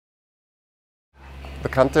The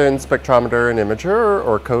Compton Spectrometer and Imager,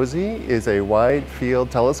 or COSI, is a wide-field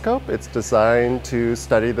telescope. It's designed to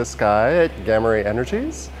study the sky at gamma-ray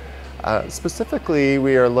energies. Specifically,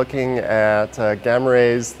 we are looking at gamma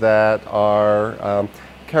rays that are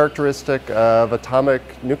characteristic of atomic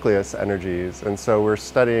nucleus energies. And so we're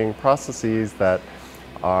studying processes that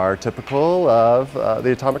are typical of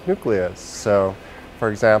the atomic nucleus. So, for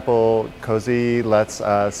example, COSI lets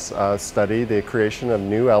us study the creation of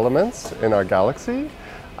new elements in our galaxy.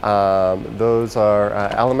 Those are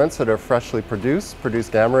elements that are freshly produced, produce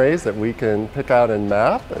gamma rays that we can pick out and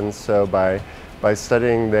map. And so by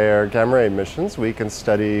studying their gamma ray emissions, we can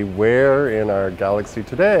study where in our galaxy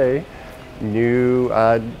today new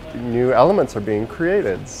elements are being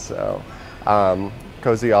created. So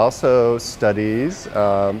COSI also studies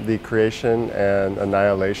the creation and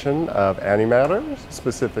annihilation of antimatter,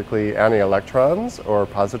 specifically anti-electrons or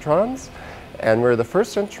positrons. And we're the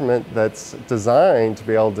first instrument that's designed to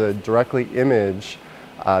be able to directly image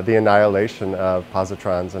the annihilation of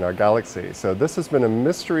positrons in our galaxy. So this has been a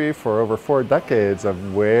mystery for over 4 decades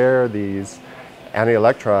of where these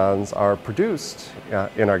anti-electrons are produced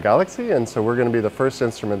in our galaxy. And so we're going to be the first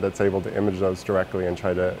instrument that's able to image those directly and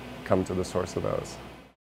try to come to the source of those.